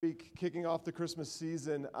Week, kicking off the Christmas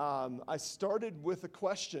season, I started with a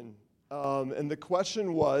question, and the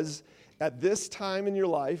question was, at this time in your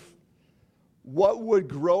life, what would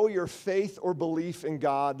grow your faith or belief in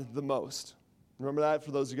God the most? Remember that, for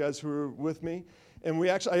those of you guys who were with me? And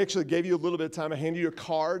I actually gave you a little bit of time. I handed you a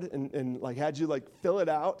card and had you fill it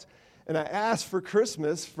out. And I asked for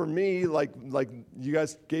Christmas, for me, like you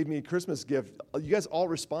guys gave me a Christmas gift. You guys all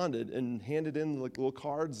responded and handed in little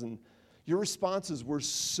cards, and your responses were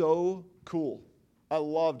so cool. I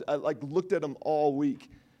looked at them all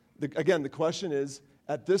week. Again, the question is,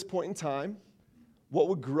 at this point in time, what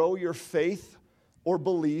would grow your faith or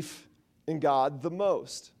belief in God the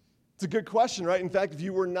most? It's a good question, right? In fact, if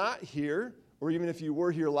you were not here, or even if you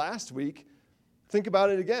were here last week, think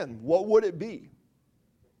about it again. What would it be?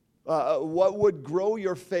 What would grow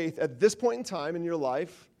your faith at this point in time in your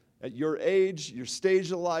life, at your age, your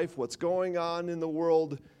stage of life, what's going on in the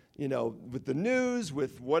world, with the news,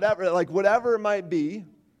 with whatever it might be,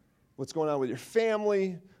 what's going on with your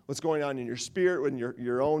family, what's going on in your spirit, in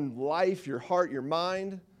your own life, your heart, your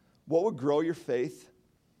mind, what would grow your faith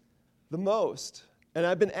the most? And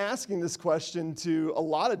I've been asking this question to a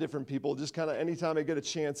lot of different people, just kind of anytime I get a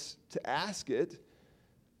chance to ask it,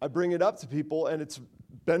 I bring it up to people, and it's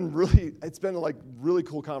been really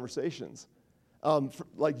cool conversations.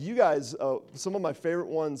 You guys, some of my favorite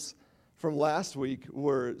ones from last week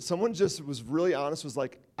were someone just was really honest, was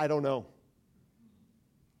like, I don't know.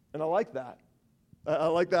 And I like that. I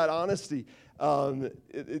like that honesty.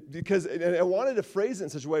 Because I wanted to phrase it in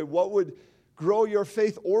such a way, what would grow your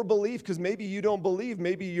faith or belief? Because maybe you don't believe,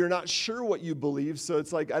 maybe you're not sure what you believe, so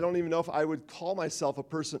it's like, I don't even know if I would call myself a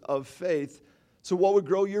person of faith. So what would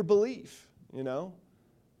grow your belief, And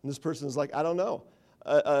this person is like, I don't know.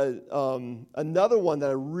 Another one that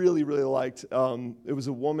I really, really liked, it was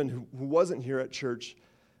a woman who wasn't here at church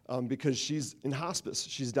because she's in hospice.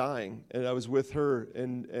 She's dying. And I was with her,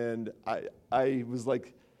 and I was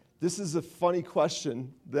like, this is a funny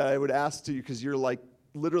question that I would ask to you, because you're like,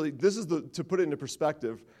 literally, this is to put it into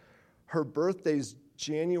perspective, her birthday's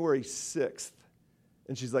January 6th.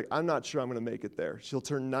 And she's like, I'm not sure I'm going to make it there. She'll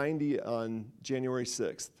turn 90 on January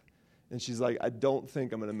 6th. And she's like, I don't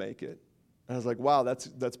think I'm going to make it. And I was like, wow, that's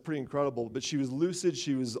pretty incredible. But she was lucid,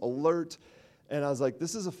 she was alert, and I was like,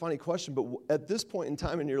 this is a funny question, but at this point in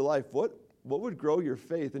time in your life, what would grow your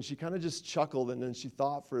faith? And she kind of just chuckled, and then she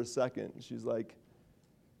thought for a second. She's like,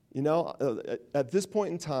 at this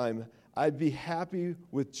point in time, I'd be happy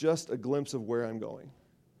with just a glimpse of where I'm going.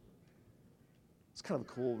 It's kind of a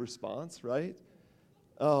cool response, right?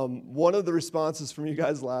 One of the responses from you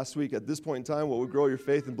guys last week, at this point in time, what would grow your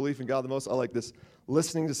faith and belief in God the most? I like this,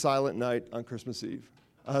 listening to Silent Night on Christmas Eve.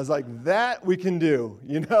 I was like, that we can do,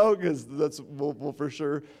 because we'll for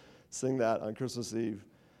sure sing that on Christmas Eve.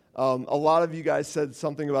 A lot of you guys said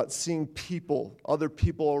something about seeing people, other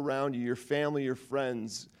people around you, your family, your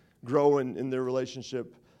friends, grow in their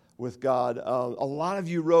relationship with God. A lot of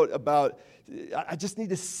you wrote about, I just need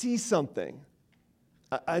to see something.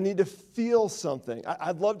 I need to feel something.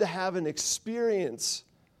 I'd love to have an experience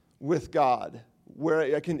with God where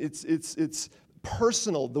I can. It's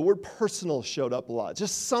personal. The word personal showed up a lot.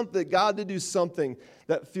 Just something, God to do something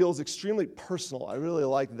that feels extremely personal. I really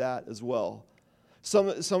like that as well. Some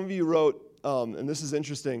of you wrote, and this is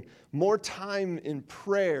interesting, more time in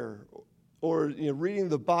prayer, or reading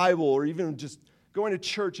the Bible, or even just going to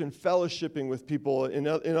church and fellowshipping with people. In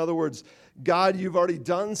other words, God, you've already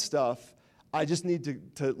done stuff. I just need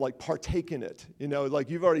to partake in it.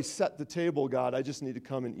 You've already set the table, God. I just need to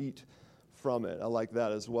come and eat from it. I like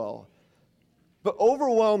that as well. But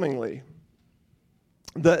overwhelmingly,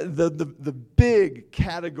 the big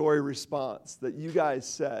category response that you guys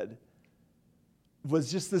said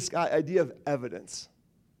was just this idea of evidence.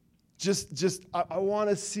 I want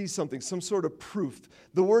to see something, some sort of proof.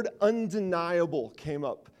 The word undeniable came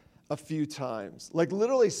up a few times.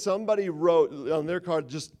 Literally somebody wrote on their card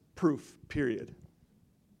just proof, period.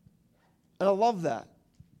 And I love that.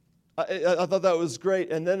 I thought that was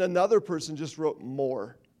great. And then another person just wrote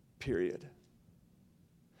more, period.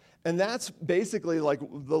 And that's basically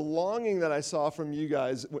the longing that I saw from you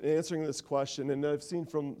guys answering this question, and I've seen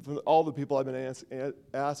from all the people I've been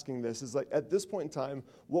asking this, is at this point in time,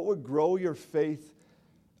 what would grow your faith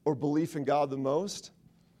or belief in God the most?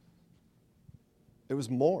 It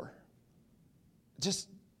was more.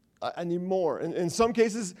 I need more. And in some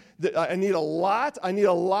cases, I need a lot. I need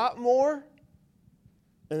a lot more.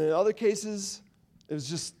 And in other cases, it was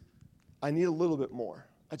just, I need a little bit more.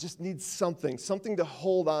 I just need something to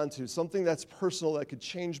hold on to, something that's personal that could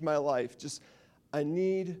change my life. I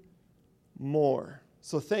need more.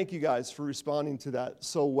 So thank you guys for responding to that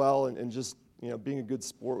so well and just being a good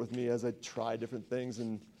sport with me as I try different things.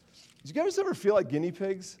 And do you guys ever feel like guinea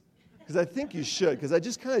pigs? Because I think you should, because I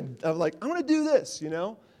just I'm like, I want to do this,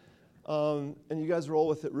 and you guys roll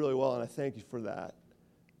with it really well, and I thank you for that.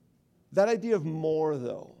 That idea of more,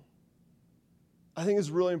 though, I think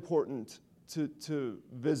is really important to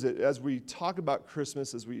visit as we talk about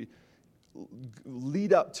Christmas, as we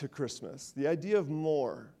lead up to Christmas. The idea of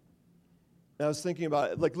more. And I was thinking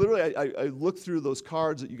about it, like literally I looked through those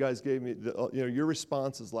cards that you guys gave me, your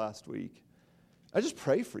responses last week. I just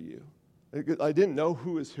pray for you. I didn't know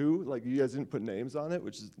who is who. Like, you guys didn't put names on it,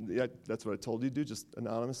 which is, that's what I told you to do, just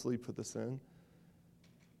anonymously put this in.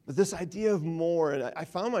 But this idea of more, and I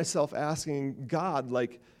found myself asking God,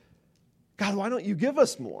 like, God, why don't you give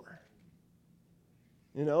us more?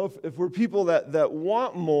 If we're people that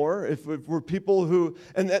want more, if we're people who,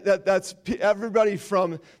 and that's everybody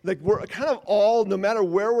from, like, we're kind of all, no matter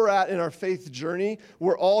where we're at in our faith journey,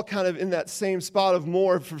 we're all kind of in that same spot of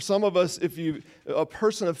more. For some of us, if you, a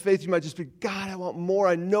person of faith, you might just be, God, I want more.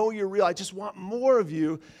 I know you're real. I just want more of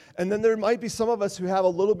you. And then there might be some of us who have a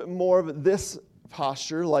little bit more of this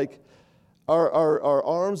posture, like our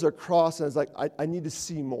arms are crossed, and it's like, I need to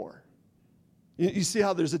see more. You see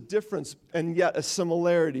how there's a difference and yet a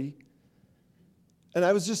similarity. And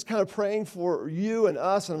I was just kind of praying for you and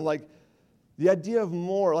us, and I'm like, the idea of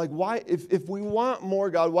more, like, why, if we want more,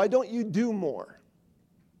 God, why don't you do more?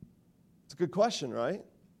 It's a good question, right?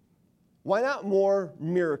 Why not more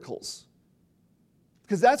miracles?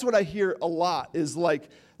 Because that's what I hear a lot, is like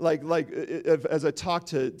as I talk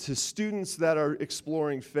to students that are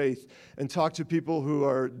exploring faith and talk to people who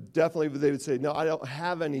are definitely, they would say, no, I don't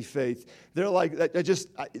have any faith. They're like,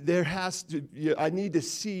 I need to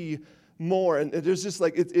see more. And there's just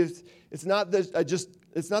like, it's not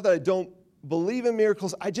that I don't believe in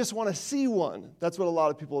miracles. I just want to see one. That's what a lot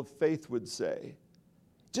of people of faith would say.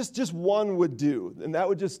 Just one would do. And that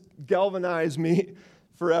would just galvanize me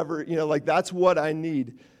forever. Like, that's what I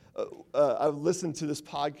need. I've listened to this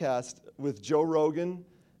podcast with Joe Rogan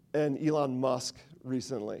and Elon Musk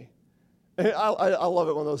recently. And I love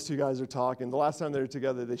it when those two guys are talking. The last time they were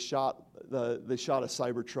together, they shot a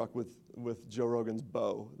Cybertruck with Joe Rogan's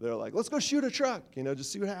bow. They're like, let's go shoot a truck,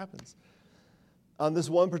 just see what happens. On this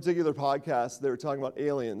one particular podcast, they were talking about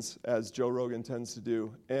aliens, as Joe Rogan tends to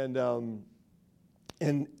do. And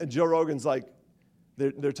Joe Rogan's like,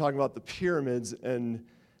 they're talking about the pyramids, and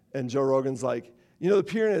Joe Rogan's like, the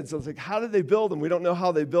pyramids, I was like, how did they build them? We don't know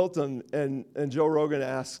how they built them. And Joe Rogan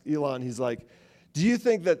asked Elon, he's like, do you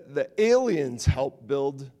think that the aliens helped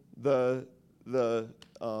build the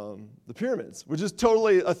pyramids? Which is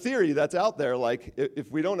totally a theory that's out there. Like,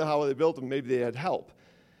 if we don't know how they built them, maybe they had help.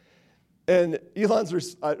 And Elon's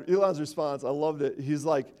response, I loved it. He's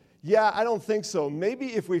like, yeah, I don't think so.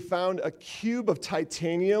 Maybe if we found a cube of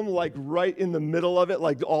titanium, like right in the middle of it,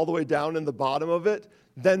 like all the way down in the bottom of it,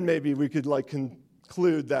 then maybe we could like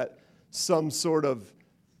conclude that some sort of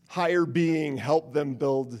higher being helped them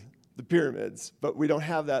build the pyramids. But we don't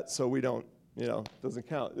have that, so we don't, doesn't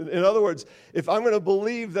count. In other words, if I'm going to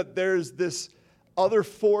believe that there's this other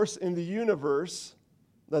force in the universe,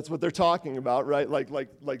 that's what they're talking about, right? Like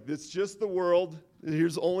it's just the world.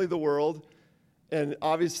 Here's only the world. And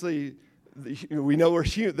obviously, we know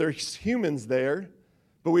there's humans there,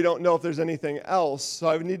 but we don't know if there's anything else. So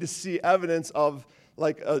I would need to see evidence of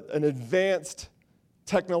like an advanced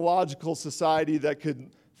technological society that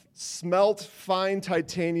could smelt fine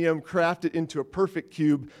titanium, craft it into a perfect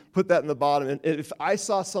cube, put that in the bottom. And if I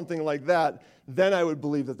saw something like that, then I would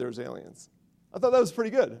believe that there's aliens. I thought that was pretty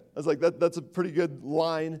good. I was like, that's a pretty good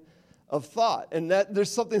line of thought. And that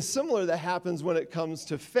there's something similar that happens when it comes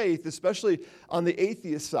to faith, especially on the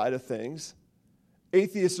atheist side of things.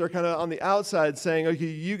 Atheists are kind of on the outside saying, okay,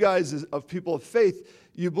 you guys of people of faith,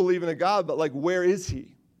 you believe in a God, but like, where is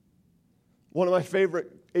he? One of my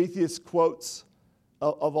favorite atheist quotes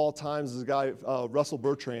of all times is a guy, Russell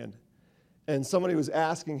Bertrand. And somebody was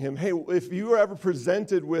asking him, hey, if you were ever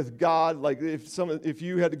presented with God, like if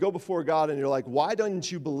you had to go before God and you're like, why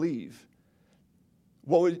don't you believe?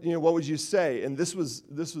 What would you say? And this was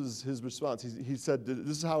his response. He said,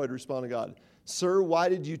 this is how I'd respond to God. Sir, why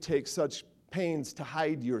did you take such pains to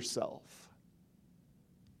hide yourself?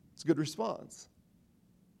 It's a good response.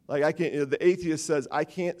 Like I can't. The atheist says, I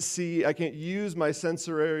can't see. I can't use my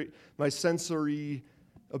sensory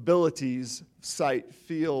abilities, sight,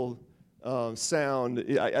 feel,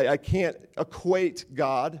 sound. I can't equate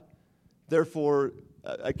God. Therefore,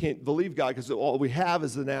 I can't believe God because all we have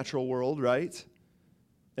is the natural world, right?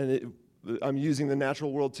 And I'm using the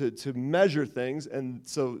natural world to measure things. And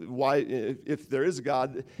so why, if there is a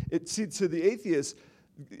God, to the atheist,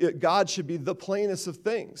 God should be the plainest of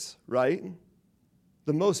things, right?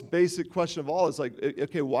 the most basic question of all is like,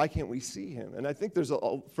 okay, why can't we see him? And I think there's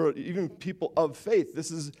for even people of faith,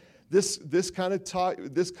 this kind of talk,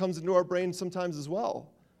 this comes into our brain sometimes as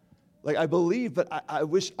well. Like, I believe, but I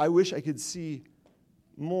wish I could see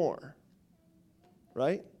more,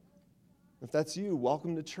 right? If that's you,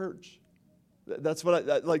 welcome to church. That's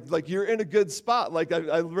what like you're in a good spot. Like,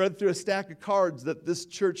 I read through a stack of cards that this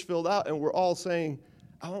church filled out, and we're all saying,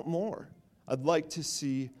 I want more. I'd like to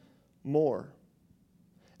see more.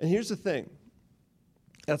 And here's the thing.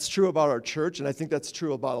 That's true about our church, and I think that's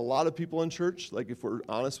true about a lot of people in church, like if we're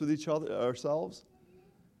honest with each other, ourselves.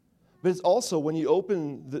 But it's also when you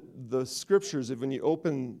open the scriptures, when you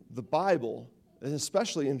open the Bible, and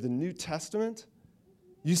especially in the New Testament,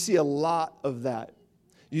 you see a lot of that.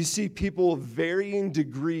 You see people of varying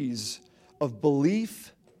degrees of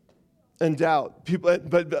belief and doubt.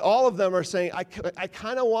 But all of them are saying, I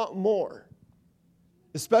kind of want more.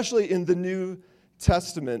 Especially in the New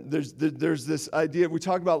Testament, there's this idea we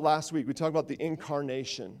talked about last week. We talked about the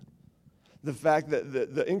incarnation. The fact that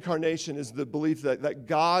the incarnation is the belief that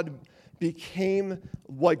God became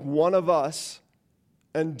like one of us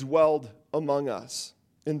and dwelled among us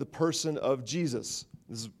in the person of Jesus.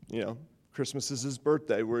 This is, Christmas is his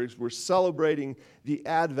birthday. We're celebrating the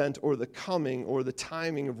advent or the coming or the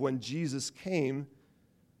timing of when Jesus came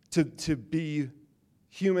to be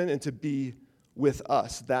human and to be with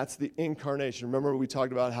us. That's the incarnation. Remember we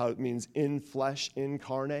talked about how it means in flesh,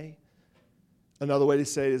 incarnate? Another way to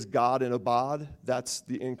say it is God in a bod. That's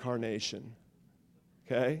the incarnation.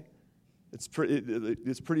 Okay? It's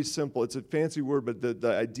pretty simple. It's a fancy word, but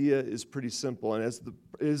the idea is pretty simple. And it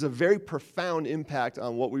is a very profound impact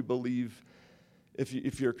on what we believe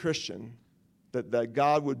if you're a Christian, that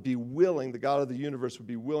God would be willing, the God of the universe would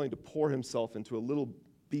be willing to pour himself into a little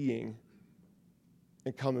being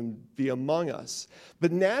and come and be among us.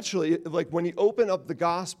 But naturally, like when you open up the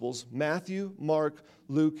Gospels, Matthew, Mark,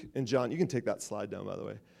 Luke, and John. You can take that slide down, by the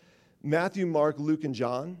way. Matthew, Mark, Luke, and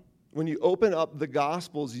John. When you open up the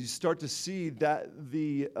Gospels, you start to see that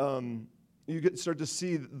start to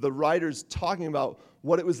see the writers talking about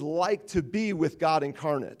what it was like to be with God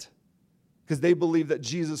incarnate. Because they believed that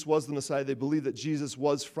Jesus was the Messiah. They believed that Jesus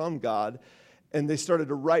was from God. And they started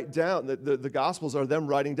to write down, the Gospels are them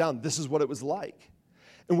writing down, this is what it was like.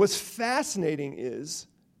 And what's fascinating is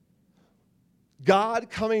God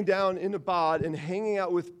coming down in a bod and hanging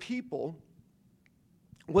out with people.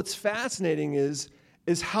 What's fascinating is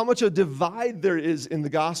how much a divide there is in the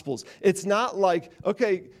Gospels. It's not like,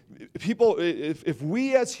 okay, people, if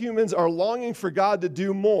we as humans are longing for God to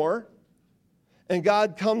do more, and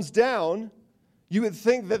God comes down, you would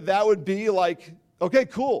think that would be like, okay,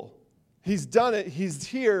 cool. He's done it. He's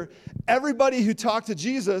here. Everybody who talked to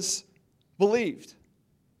Jesus believed.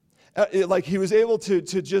 Like he was able to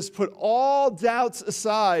just put all doubts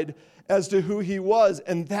aside as to who he was,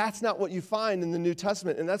 and that's not what you find in the New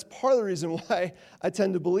Testament, and that's part of the reason why I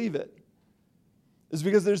tend to believe it, is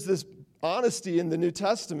because there's this honesty in the New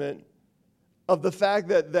Testament of the fact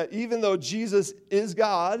that even though Jesus is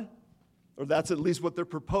God, or that's at least what they're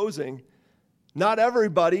proposing, not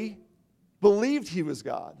everybody believed he was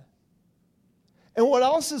God. And what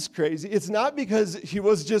else is crazy, it's not because he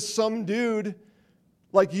was just some dude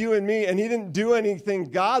like you and me, and he didn't do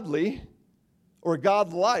anything godly or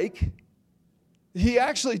godlike. He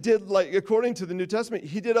actually did, like, according to the New Testament,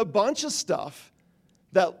 he did a bunch of stuff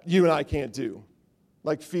that you and I can't do,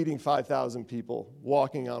 like feeding 5,000 people,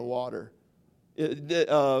 walking on water,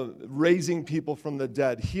 raising people from the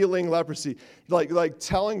dead, healing leprosy, like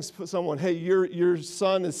telling someone, hey, your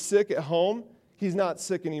son is sick at home. He's not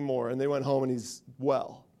sick anymore, and they went home and he's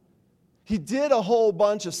well. He did a whole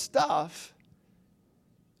bunch of stuff.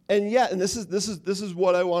 And yet, and this is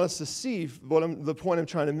what I want us to see, the point I'm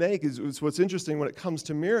trying to make is what's interesting when it comes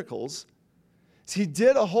to miracles, is he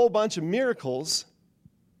did a whole bunch of miracles,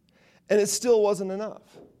 and it still wasn't enough.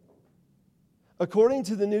 According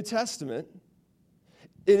to the New Testament,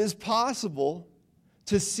 it is possible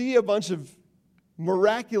to see a bunch of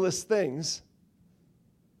miraculous things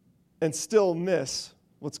and still miss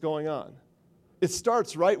what's going on. It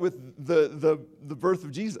starts right with the birth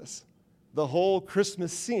of Jesus. The whole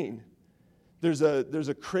Christmas scene. There's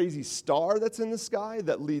a crazy star that's in the sky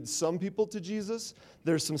that leads some people to Jesus.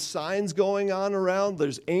 There's some signs going on around.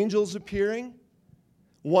 There's angels appearing.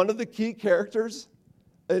 One of the key characters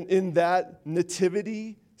in that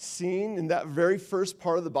nativity scene, in that very first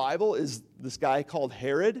part of the Bible, is this guy called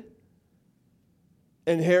Herod.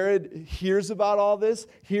 And Herod hears about all this,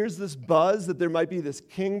 hears this buzz that there might be this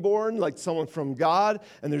king born, like someone from God,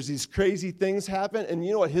 and there's these crazy things happen. And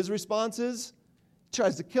you know what his response is? He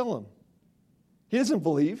tries to kill him. He doesn't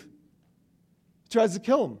believe. He tries to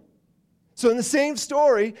kill him. So in the same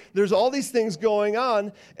story, there's all these things going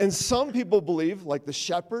on, and some people believe, like the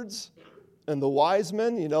shepherds and the wise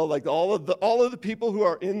men, like all of the people who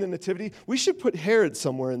are in the nativity, we should put Herod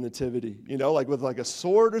somewhere in the nativity, like with like a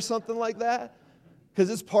sword or something like that, because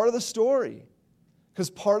it's part of the story. Because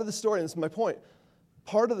part of the story, and this is my point,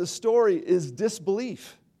 part of the story is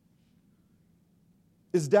disbelief,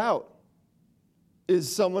 is doubt,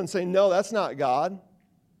 is someone saying, no, that's not God,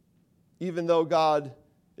 even though God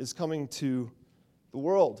is coming to the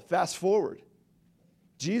world. Fast forward.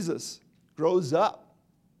 Jesus grows up.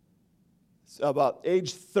 About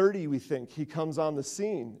age 30, we think, he comes on the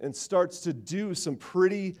scene and starts to do some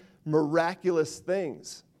pretty miraculous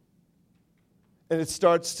things. And it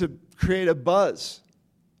starts to create a buzz.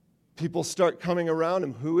 People start coming around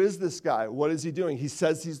him. Who is this guy? What is he doing? He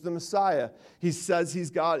says he's the Messiah. He says he's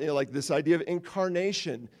God, like this idea of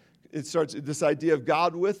incarnation. It starts this idea of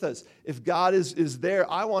God with us. If God is there,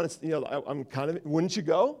 I want to, I'm kind of, wouldn't you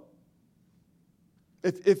go?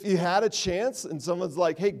 If you had a chance and someone's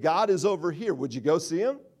like, hey, God is over here, would you go see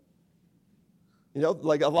him?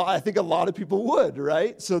 I think a lot of people would,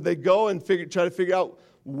 right? So they go and try to figure out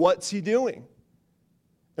what's he doing.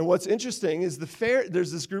 And what's interesting is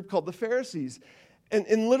there's this group called the Pharisees.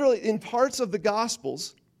 And literally in parts of the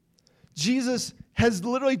Gospels, Jesus has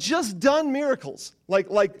literally just done miracles,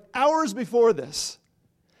 like hours before this.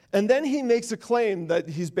 And then he makes a claim that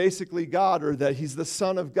he's basically God or that he's the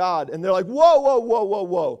Son of God. And they're like, whoa, whoa, whoa, whoa,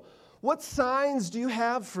 whoa. What signs do you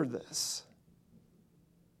have for this?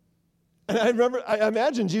 And I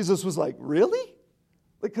imagine Jesus was like, really?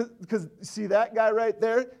 Because see that guy right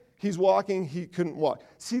there? He's walking, he couldn't walk.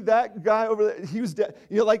 See that guy over there? He was dead.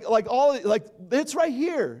 It's right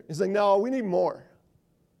here. He's like, no, we need more.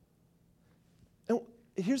 And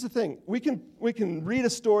here's the thing. We can read a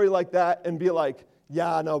story like that and be like,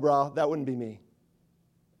 yeah, no, bro, that wouldn't be me.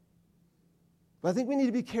 But I think we need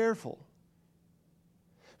to be careful.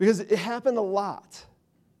 Because it happened a lot.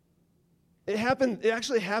 It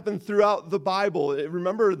actually happened throughout the Bible.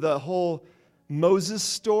 Remember the whole Moses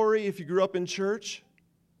story if you grew up in church?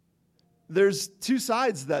 There's two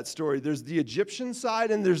sides to that story. There's the Egyptian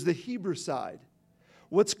side and there's the Hebrew side.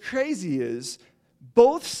 What's crazy is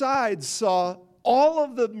both sides saw all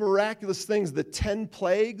of the miraculous things, the 10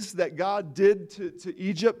 plagues that God did to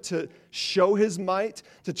Egypt to show his might,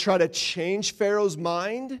 to try to change Pharaoh's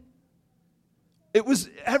mind.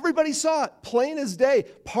 Everybody saw it, plain as day.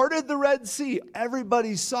 Parted the Red Sea,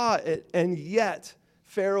 everybody saw it, and yet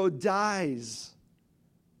Pharaoh dies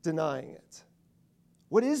denying it.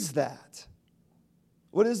 What is that?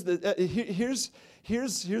 What is the?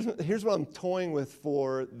 Here's what I'm toying with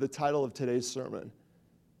for the title of today's sermon.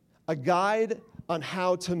 A guide on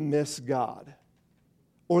how to miss God.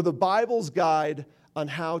 Or the Bible's guide on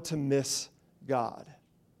how to miss God.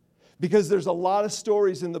 Because there's a lot of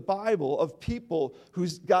stories in the Bible of people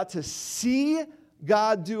who's got to see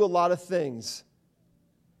God do a lot of things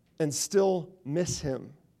and still miss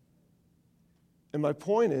him. And my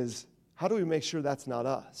point is, how do we make sure that's not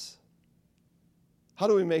us? How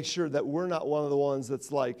do we make sure that we're not one of the ones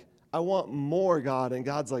that's like, I want more, God, and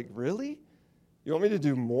God's like, really? You want me to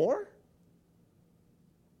do more?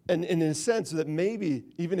 And in a sense that maybe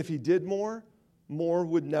even if he did more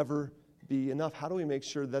would never be enough. How do we make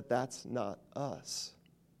sure that that's not us?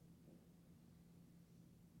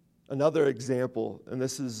 Another example, and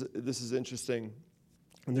this is interesting.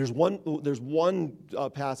 And there's one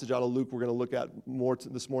passage out of Luke we're going to look at more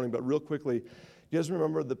this morning, but real quickly, you guys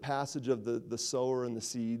remember the passage of the sower and the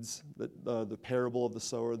seeds, the parable of the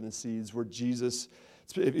sower and the seeds, where Jesus,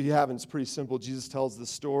 if you haven't, it's pretty simple. Jesus tells the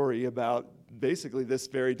story about basically this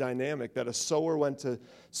very dynamic, that a sower went to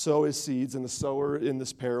sow his seeds, and the sower in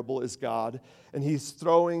this parable is God, and he's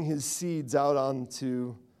throwing his seeds out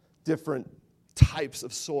onto different types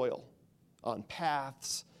of soil, on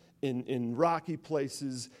paths, in rocky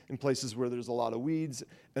places, in places where there's a lot of weeds,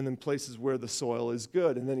 and then places where the soil is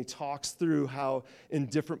good. And then he talks through how in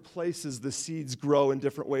different places the seeds grow in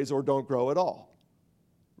different ways or don't grow at all,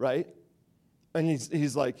 right? And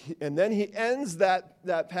he's like, and then he ends that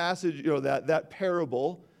passage, that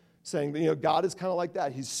parable, saying that, God is kind of like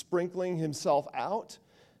that. He's sprinkling himself out.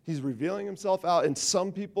 He's revealing himself out, and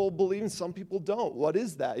some people believe and some people don't. What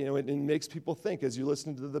is that? It makes people think as you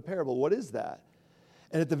listen to the parable, what is that?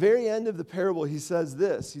 And at the very end of the parable, he says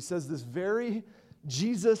this. He says this very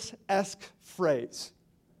Jesus-esque phrase.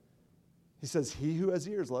 He says, he who has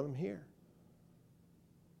ears, let him hear.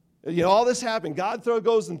 All this happened. God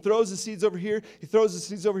goes and throws the seeds over here. He throws the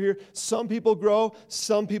seeds over here. Some people grow,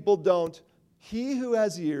 some people don't. He who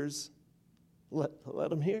has ears,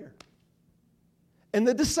 let him hear. And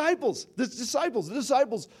the disciples, this is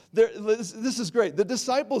great. The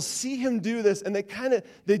disciples see him do this, and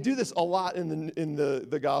they do this a lot in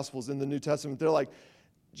the Gospels, in the New Testament. They're like,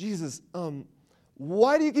 Jesus,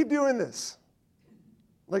 why do you keep doing this?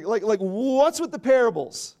 Like, what's with the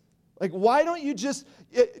parables? Like, why don't you just,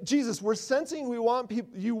 Jesus, we're sensing you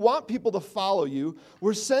want people to follow you.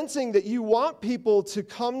 We're sensing that you want people to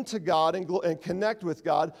come to God and connect with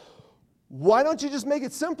God. Why don't you just make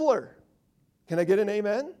it simpler? Can I get an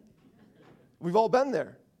amen? We've all been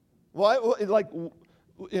there. Why, like,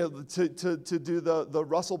 to do the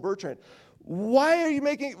Russell Bertrand. Why are you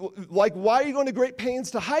why are you going to great pains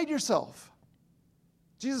to hide yourself?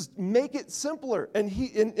 Jesus, make it simpler.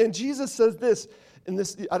 And Jesus says this,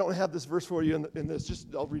 I don't have this verse for you in this,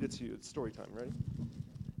 I'll read it to you. It's story time, right?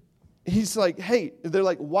 He's like, hey, they're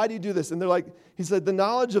like, why do you do this? And they're like, he said, the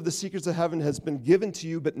knowledge of the secrets of heaven has been given to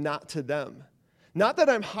you, but not to them. Not that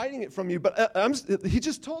I'm hiding it from you, but he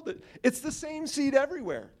just told it. It's the same seed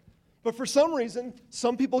everywhere. But for some reason,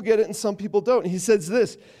 some people get it and some people don't. And he says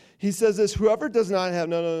this, whoever does not have,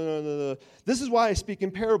 no. This is why I speak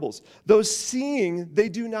in parables. Though seeing, they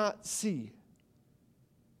do not see.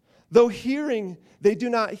 Though hearing, they do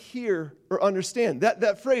not hear or understand.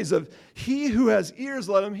 That phrase of, he who has ears,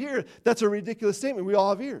 let him hear, that's a ridiculous statement. We all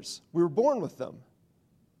have ears. We were born with them.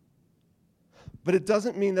 But it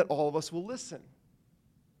doesn't mean that all of us will listen.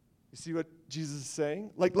 You see what Jesus is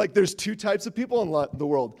saying? Like there's two types of people in the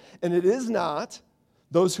world. And it is not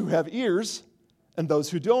those who have ears and those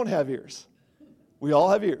who don't have ears. We all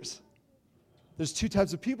have ears. There's two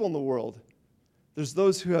types of people in the world. There's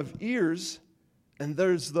those who have ears and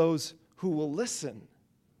there's those who will listen.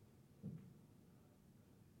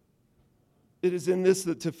 It is in this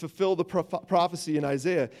that to fulfill the prophecy in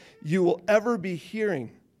Isaiah, you will ever be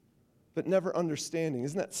hearing, but never understanding.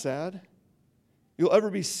 Isn't that sad? You'll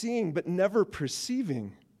ever be seeing, but never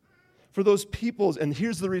perceiving. For those peoples, and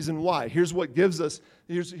here's the reason why. Here's what gives us,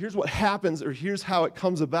 here's what happens, or here's how it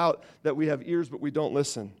comes about that we have ears, but we don't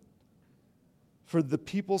listen. For the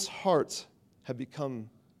people's hearts have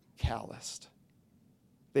become calloused.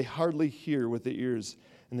 They hardly hear with the ears,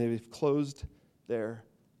 and they've closed their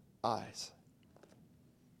eyes.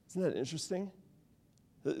 Isn't that interesting?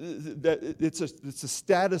 That it's a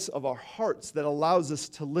status of our hearts that allows us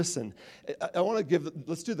to listen. I want to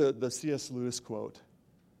let's do the C.S. Lewis quote.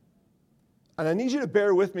 And I need you to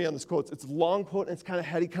bear with me on this quote. It's a long quote, and it's kind of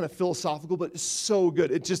heady, kind of philosophical, but it's so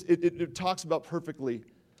good. It talks about perfectly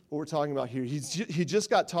what we're talking about here. He just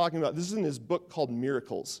got talking about, this is in his book called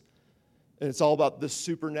Miracles. And it's all about the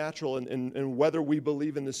supernatural and whether we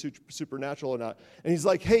believe in the supernatural or not. And he's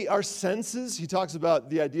like, hey, our senses, he talks about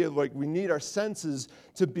the idea of like we need our senses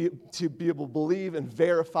to be able to believe and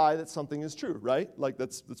verify that something is true, right? Like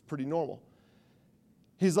that's pretty normal.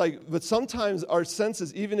 He's like, but sometimes our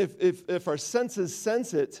senses, even if our senses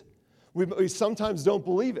sense it, we sometimes don't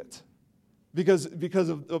believe it because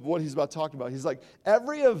of what he's about to talk about. He's like,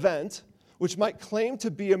 every event which might claim to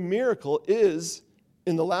be a miracle is,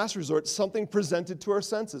 in the last resort, something presented to our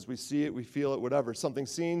senses. We see it, we feel it, whatever. Something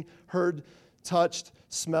seen, heard, touched,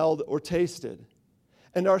 smelled, or tasted.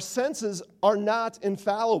 And our senses are not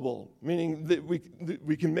infallible, meaning that we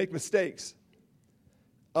can make mistakes.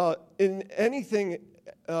 If anything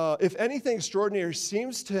extraordinary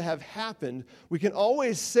seems to have happened, we can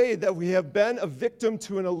always say that we have been a victim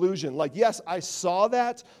to an illusion. Like, yes, I saw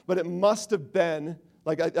that, but it must have been,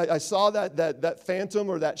 like I saw that phantom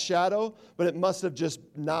or that shadow, but it must have just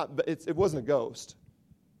not, it wasn't a ghost,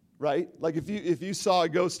 right? Like if you saw a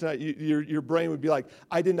ghost tonight, your brain would be like,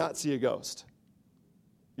 I did not see a ghost.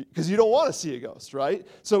 Because you don't want to see a ghost, right?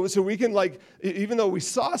 So we can, like, even though we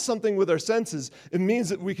saw something with our senses, it means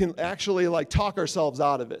that we can actually, like, talk ourselves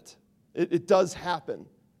out of it. It does happen.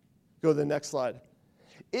 Go to the next slide.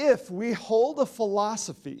 If we hold a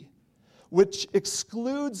philosophy which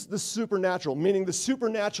excludes the supernatural, meaning the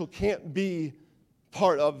supernatural can't be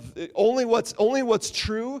part of it, only what's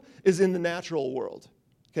true is in the natural world.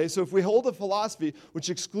 Okay, so if we hold a philosophy which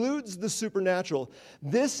excludes the supernatural,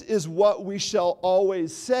 this is what we shall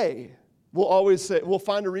always say. We'll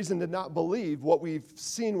find a reason to not believe what we've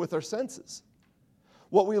seen with our senses.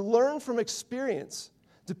 What we learn from experience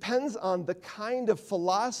depends on the kind of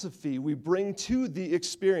philosophy we bring to the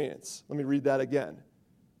experience. Let me read that again.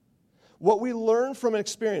 What we learn from an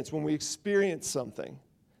experience when we experience something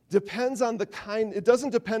depends on the kind, it doesn't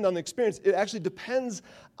depend on the experience, it actually depends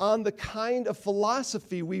on the kind of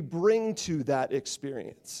philosophy we bring to that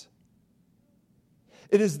experience.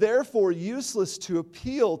 It is therefore useless to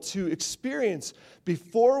appeal to experience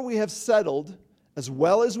before we have settled, as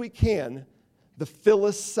well as we can, the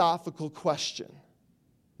philosophical question.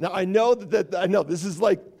 Now, I know this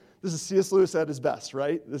is C.S. Lewis at his best,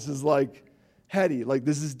 right? This is like heady, like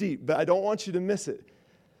this is deep, but I don't want you to miss it.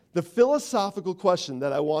 The philosophical question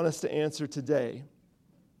that I want us to answer today,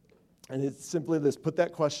 and it's simply this, put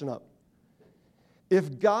that question up.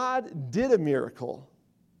 If God did a miracle,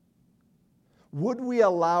 would we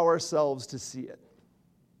allow ourselves to see it?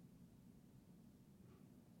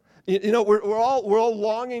 You know, we're all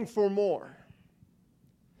longing for more.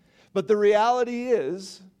 But the reality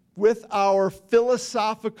is, with our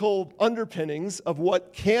philosophical underpinnings of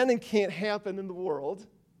what can and can't happen in the world,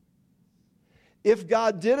 if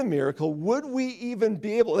God did a miracle, would we even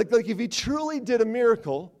be able, like if he truly did a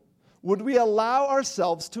miracle, would we allow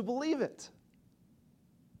ourselves to believe it?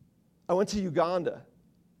 I went to Uganda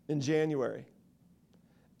in January.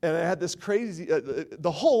 And I had this crazy,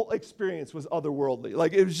 the whole experience was otherworldly.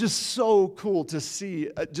 Like, it was just so cool to see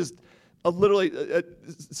literally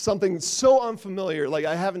something so unfamiliar. Like,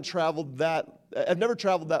 I've never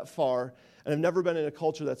traveled that far, and I've never been in a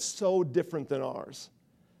culture that's so different than ours.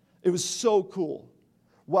 It was so cool.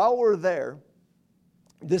 While we're there,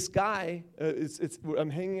 this guy, I'm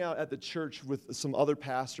hanging out at the church with some other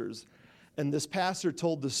pastors, and this pastor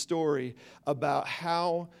told the story about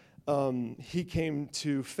how he came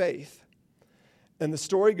to faith. And the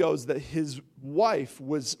story goes that his wife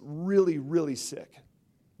was really, really sick,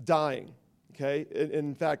 dying. Okay? And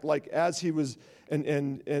in fact, like as he was,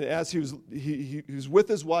 and as he was with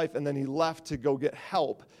his wife, and then he left to go get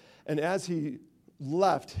help. And as he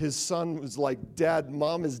left, his son was like, "Dad,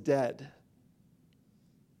 Mom is dead."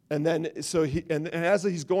 And then, and as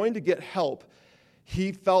he's going to get help,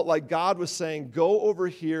 he felt like God was saying, "Go over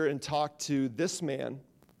here and talk to this man,"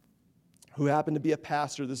 who happened to be a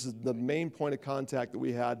pastor. This is the main point of contact that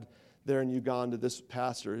we had there in Uganda, this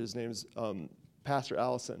pastor. His name is Pastor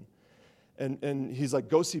Allison. And he's like,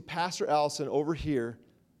 "Go see Pastor Allison over here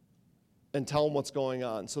and tell him what's going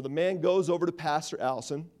on." So the man goes over to Pastor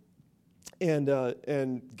Allison and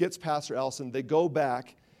gets Pastor Allison. They go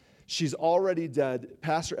back. She's already dead.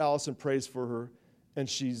 Pastor Allison prays for her, and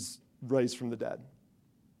she's raised from the dead.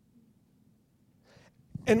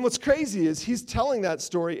 And what's crazy is he's telling that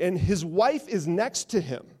story, and his wife is next to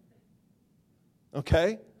him.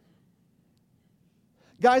 Okay?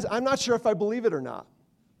 Guys, I'm not sure if I believe it or not.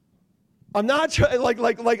 I'm not sure,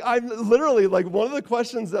 I'm literally, one of the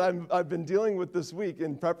questions that I've been dealing with this week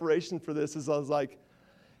in preparation for this is I was like,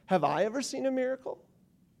 have I ever seen a miracle?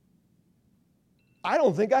 I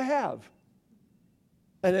don't think I have.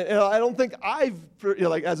 And I don't think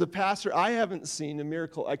as a pastor, I haven't seen a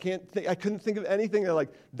miracle. I couldn't think of anything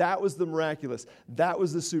that was the miraculous. That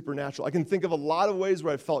was the supernatural. I can think of a lot of ways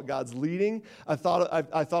where I felt God's leading. I thought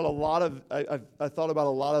about a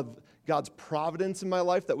lot of God's providence in my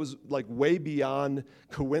life that was like way beyond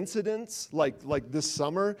coincidence. Like this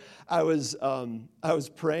summer, I was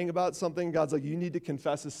praying about something. God's like, "You need to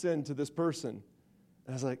confess a sin to this person." And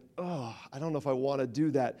I was like, "Oh, I don't know if I want to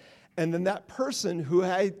do that." And then that person who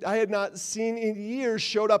I had not seen in years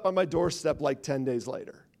showed up on my doorstep like 10 days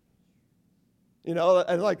later. And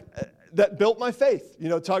that built my faith.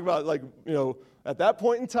 Talk about at that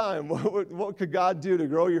point in time, what could God do to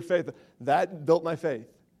grow your faith? That built my faith.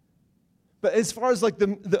 But as far as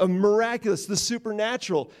the miraculous, the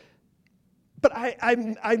supernatural, but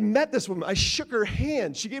I met this woman. I shook her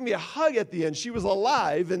hand. She gave me a hug at the end. She was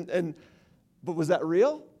alive, but was that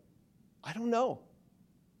real? I don't know.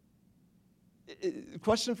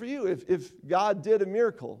 Question for you, if God did a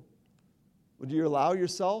miracle, would you allow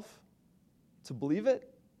yourself to believe it?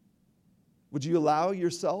 Would you allow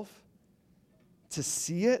yourself to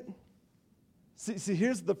see it? See,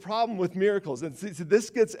 here's the problem with miracles. And see, this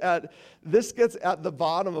gets at the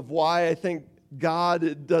bottom of why I think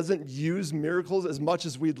God doesn't use miracles as much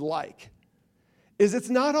as we'd like, is it's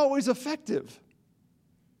not always effective.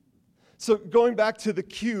 So going back to the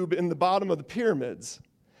cube in the bottom of the pyramids,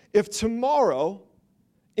 if tomorrow,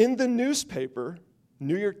 in the newspaper,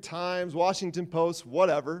 New York Times, Washington Post,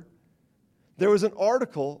 whatever, there was an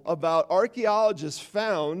article about archaeologists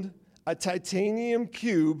found a titanium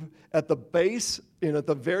cube at the base, at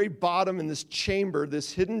the very bottom in this chamber,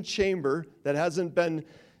 this hidden chamber that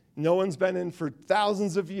no one's been in for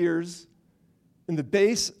thousands of years, in the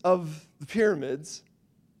base of the pyramids,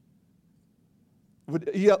 would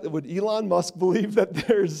Elon Musk believe that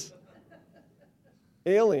there's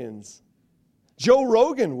aliens? Joe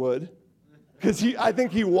Rogan would, because I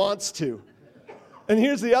think he wants to. And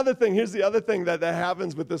here's the other thing that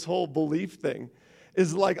happens with this whole belief thing,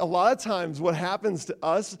 is like a lot of times what happens to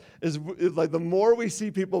us is like the more we see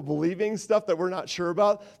people believing stuff that we're not sure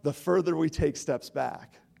about, the further we take steps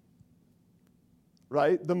back.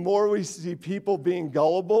 right? The more we see people being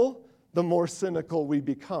gullible, the more cynical we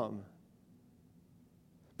become.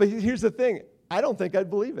 But here's the thing. I don't think I'd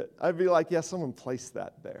believe it. I'd be like, yeah, someone placed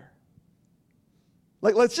that there.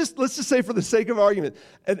 Like, let's just say for the sake of argument,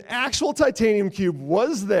 an actual titanium cube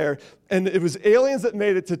was there, and it was aliens that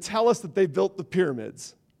made it to tell us that they built the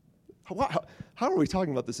pyramids. How are we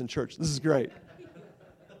talking about this in church? This is great.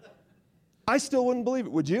 I still wouldn't believe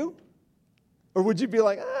it. Would you? Or would you be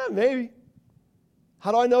like, maybe.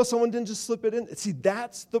 How do I know someone didn't just slip it in? See,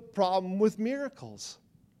 that's the problem with miracles.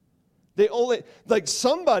 They only, like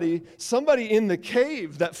somebody in the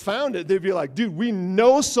cave that found it, they'd be like, dude, we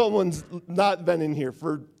know someone's not been in here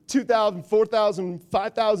for 2,000, 4,000,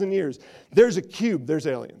 5,000 years. There's a cube, there's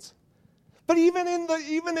aliens. But even in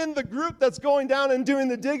the group that's going down and doing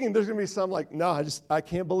the digging, there's going to be some like, no, I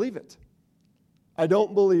can't believe it. I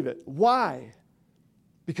don't believe it. Why?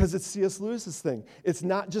 Because it's C.S. Lewis's thing. It's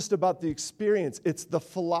not just about the experience. It's the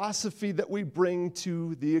philosophy that we bring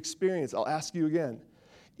to the experience. I'll ask you again.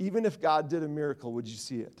 Even if God did a miracle, would you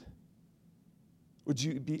see it? Would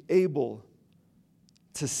you be able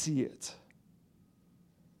to see it?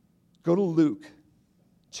 Go to Luke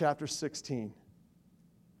chapter 16,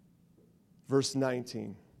 verse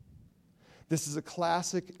 19. This is a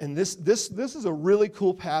classic, and this is a really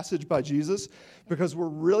cool passage by Jesus because we're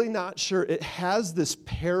really not sure. It has this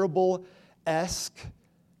parable-esque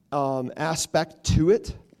aspect to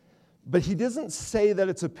it, but he doesn't say that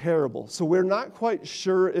it's a parable. So we're not quite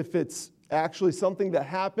sure if it's actually something that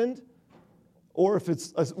happened or if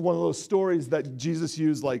it's one of those stories that Jesus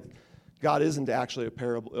used, like God isn't actually a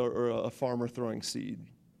parable or a farmer throwing seed.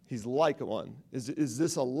 He's like one. Is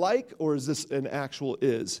this a like or is this an actual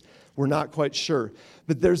is? We're not quite sure.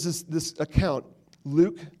 But there's this account,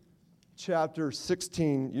 Luke chapter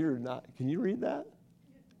 16. Can you read that?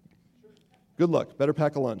 Good luck. Better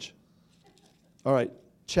pack a lunch. All right,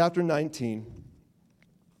 chapter 19,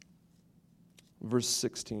 verse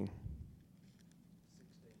 16.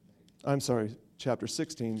 I'm sorry, chapter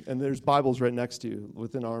 16. And there's Bibles right next to you.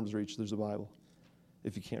 Within arm's reach, there's a Bible,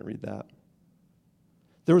 if you can't read that.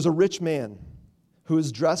 There was a rich man who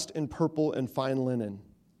was dressed in purple and fine linen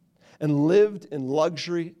and lived in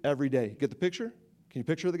luxury every day. Get the picture? Can you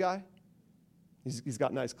picture the guy? He's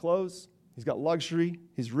got nice clothes. He's got luxury.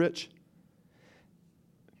 He's rich.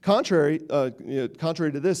 Contrary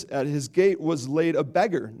to this, at his gate was laid a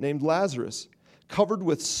beggar named Lazarus, covered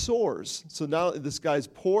with sores. So now this guy's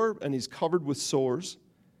poor and he's covered with sores,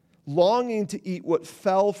 longing to eat what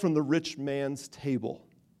fell from the rich man's table.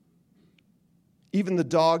 Even the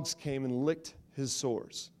dogs came and licked his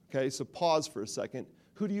sores. Okay, so pause for a second.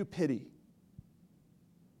 Who do you pity?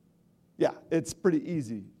 Yeah, it's pretty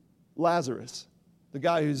easy. Lazarus, the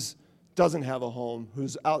guy who doesn't have a home,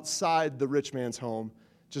 who's outside the rich man's home,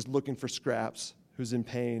 just looking for scraps, who's in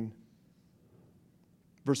pain.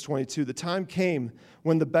 Verse 22, the time came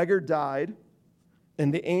when the beggar died,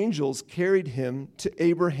 and the angels carried him to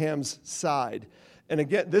Abraham's side. And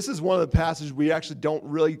again, this is one of the passages we actually don't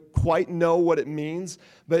really quite know what it means,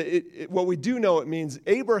 but what we do know it means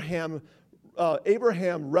Abraham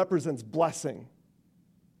represents blessing.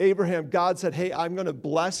 Abraham, God said, hey, I'm going to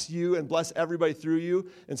bless you and bless everybody through you.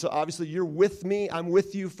 And so obviously you're with me. I'm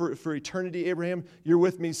with you for eternity, Abraham. You're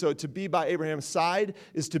with me. So to be by Abraham's side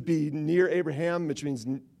is to be near Abraham, which means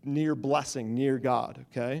near blessing, near God,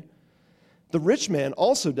 okay? The rich man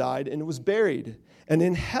also died and was buried. And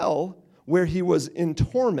in hell, where he was in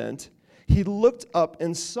torment, he looked up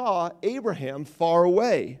and saw Abraham far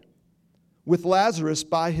away with Lazarus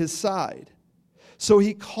by his side. So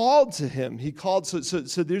he called to him.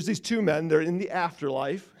 So there's these two men. They're in the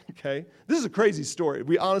afterlife, okay? This is a crazy story.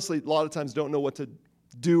 We honestly, a lot of times, don't know what to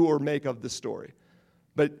do or make of this story.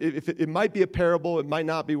 But if it might be a parable, it might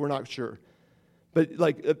not be, we're not sure. But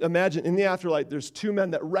like, imagine in the afterlife, there's two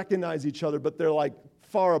men that recognize each other, but they're like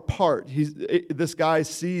far apart. This guy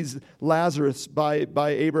sees Lazarus by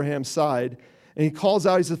Abraham's side, and he calls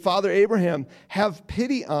out, he says, Father Abraham, have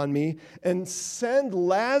pity on me and send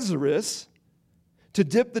Lazarus to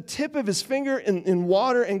dip the tip of his finger in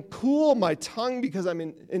water and cool my tongue because I'm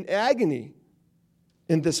in agony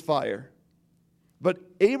in this fire. But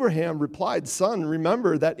Abraham replied, Son,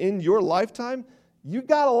 remember that in your lifetime, you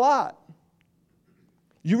got a lot.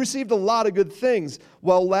 You received a lot of good things,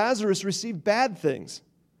 while Lazarus received bad things.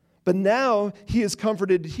 But now he is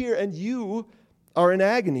comforted here, and you are in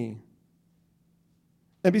agony.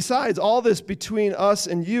 And besides all this between us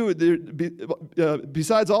and you,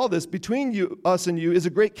 us and you is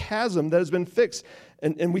a great chasm that has been fixed,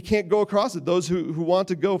 and we can't go across it. Those who want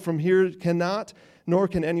to go from here cannot, nor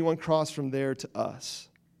can anyone cross from there to us.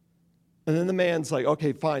 And then the man's like,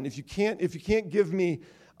 okay, fine. If you can't give me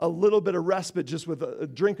a little bit of respite just with a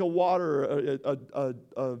drink of water, or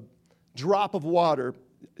a drop of water,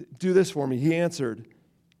 do this for me. He answered,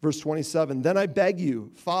 verse 27, then I beg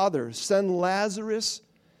you, Father, send Lazarus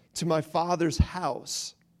to my father's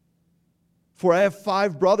house. For I have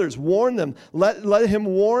 5 brothers. Warn them. Let him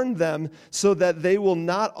warn them so that they will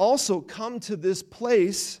not also come to this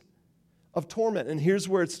place of torment. And here's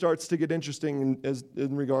where it starts to get interesting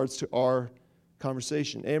in regards to our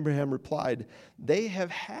conversation. Abraham replied, they have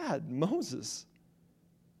had Moses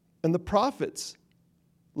and the prophets.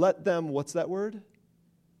 Let them, what's that word?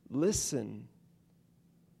 Listen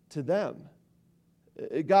to them.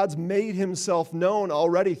 God's made himself known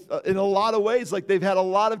already in a lot of ways. Like they've had a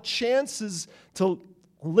lot of chances to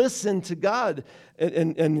listen to God.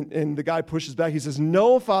 And the guy pushes back. He says,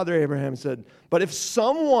 no, Father Abraham said, but if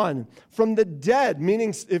someone from the dead,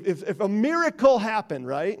 meaning if a miracle happened,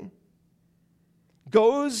 right,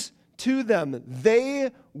 goes to them,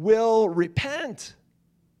 they will repent.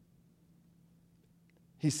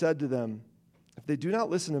 He said to them, if they do not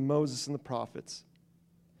listen to Moses and the prophets,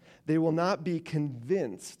 they will not be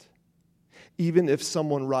convinced, even if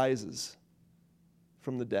someone rises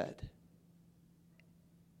from the dead.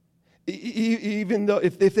 Even though,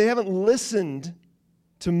 if they haven't listened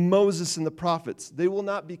to Moses and the prophets, they will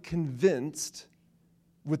not be convinced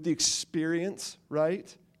with the experience,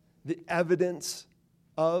 right? The evidence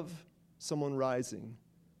of someone rising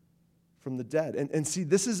from the dead. And see,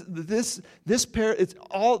 this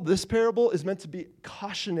parable is meant to be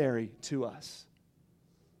cautionary to us.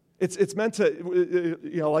 It's meant to,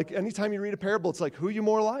 like anytime you read a parable, it's like, who are you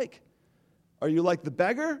more like? Are you like the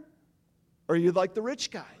beggar or are you like the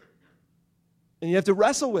rich guy? And you have to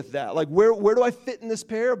wrestle with that. Like, where do I fit in this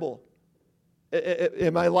parable?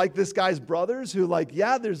 Am I like this guy's brothers who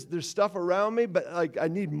there's stuff around me, but like I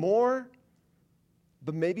need more?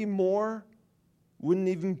 But maybe more wouldn't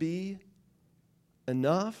even be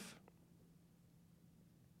enough.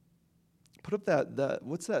 Put up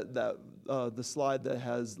the slide that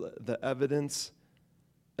has the evidence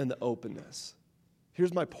and the openness.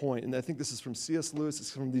 Here's my point, and I think this is from C.S. Lewis, it's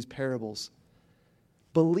from these parables.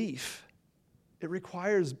 Belief, it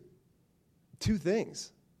requires 2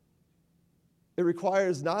 things. It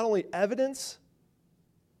requires not only evidence,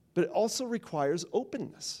 but it also requires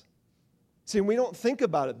openness. See, we don't think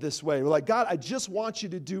about it this way. We're like, God, I just want you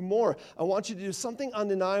to do more. I want you to do something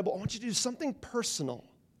undeniable. I want you to do something personal.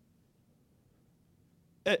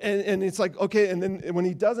 And it's like, okay, and then when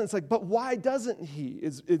he doesn't, it's like, but why doesn't he?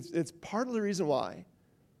 It's part of the reason why.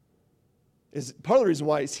 Part of the reason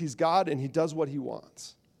why is he's God and he does what he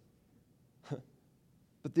wants.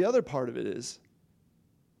 But the other part of it is,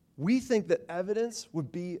 we think that evidence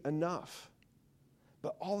would be enough.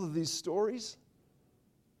 But all of these stories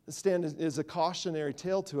stand as a cautionary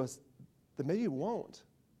tale to us that maybe it won't.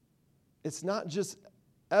 It's not just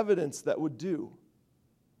evidence that would do.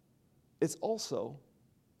 It's also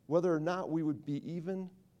whether or not we would be even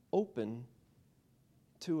open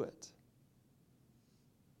to it.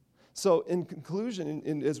 So in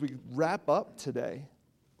conclusion, as we wrap up today,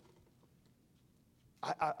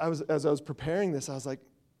 as I was preparing this, I was like,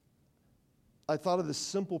 I thought of this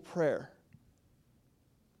simple prayer.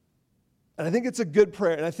 And I think it's a good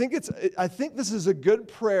prayer. And I think this is a good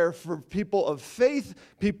prayer for people of faith,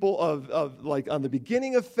 people of like on the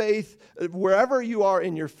beginning of faith, wherever you are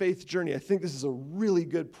in your faith journey. I think this is a really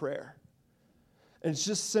good prayer. And it's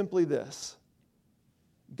just simply this: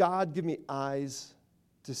 God, give me eyes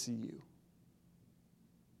to see you.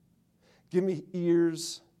 Give me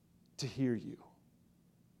ears to hear you.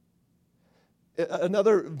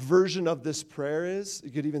 Another version of this prayer is, you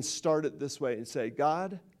could even start it this way and say,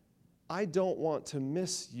 God, I don't want to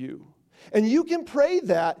miss you. And you can pray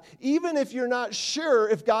that even if you're not sure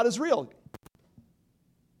if God is real.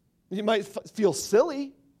 You might feel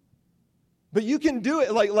silly, but you can do it.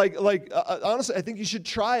 Honestly, I think you should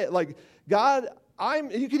try it. Like, God,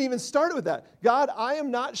 you can even start it with that. God, I am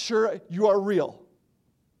not sure you are real.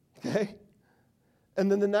 Okay?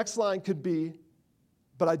 And then the next line could be,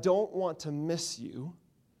 but I don't want to miss you.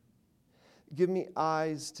 Give me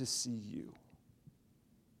eyes to see you.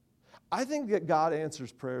 I think that God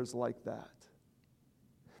answers prayers like that.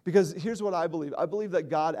 Because here's what I believe. I believe that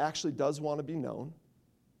God actually does want to be known.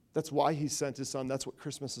 That's why he sent his son. That's what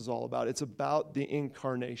Christmas is all about. It's about the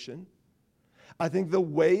incarnation. I think the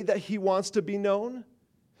way that he wants to be known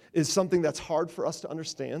is something that's hard for us to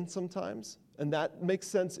understand sometimes. And that makes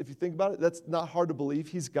sense if you think about it. That's not hard to believe.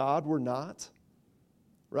 He's God, we're not.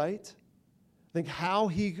 Right? I think how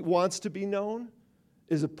he wants to be known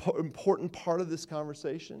is an important part of this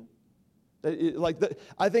conversation.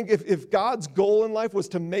 I think if God's goal in life was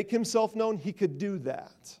to make himself known, he could do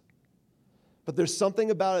that. But there's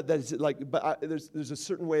something about it that is there's a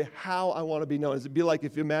certain way how I want to be known. It'd be like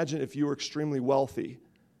if you were extremely wealthy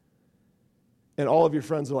and all of your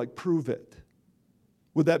friends are like, prove it.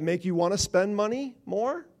 Would that make you want to spend money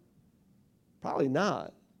more? Probably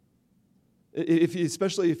not.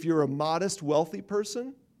 Especially if you're a modest, wealthy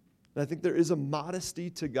person. And I think there is a modesty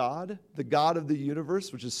to God, the God of the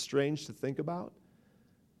universe, which is strange to think about.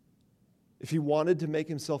 If he wanted to make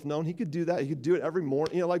himself known, he could do that. He could do it every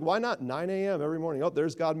morning. Why not 9 a.m. every morning? Oh,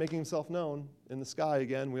 there's God making himself known in the sky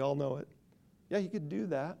again. We all know it. Yeah, he could do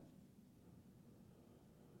that.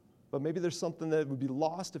 But maybe there's something that would be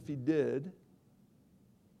lost if he did.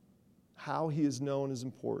 How he is known is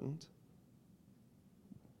important.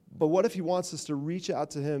 But what if he wants us to reach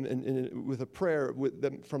out to him with a prayer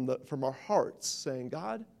from our hearts, saying,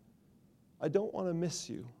 God, I don't want to miss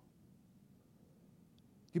you.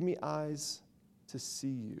 Give me eyes to see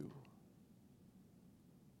you.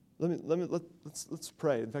 Let's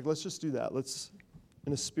pray. In fact, let's just do that. Let's,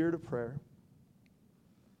 in a spirit of prayer.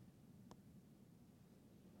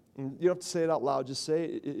 And you don't have to say it out loud. Just say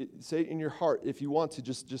it in your heart. If you want to,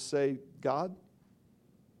 just say, God,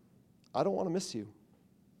 I don't want to miss you.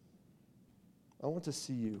 I want to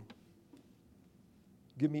see you.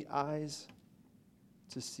 Give me eyes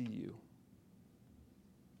to see you.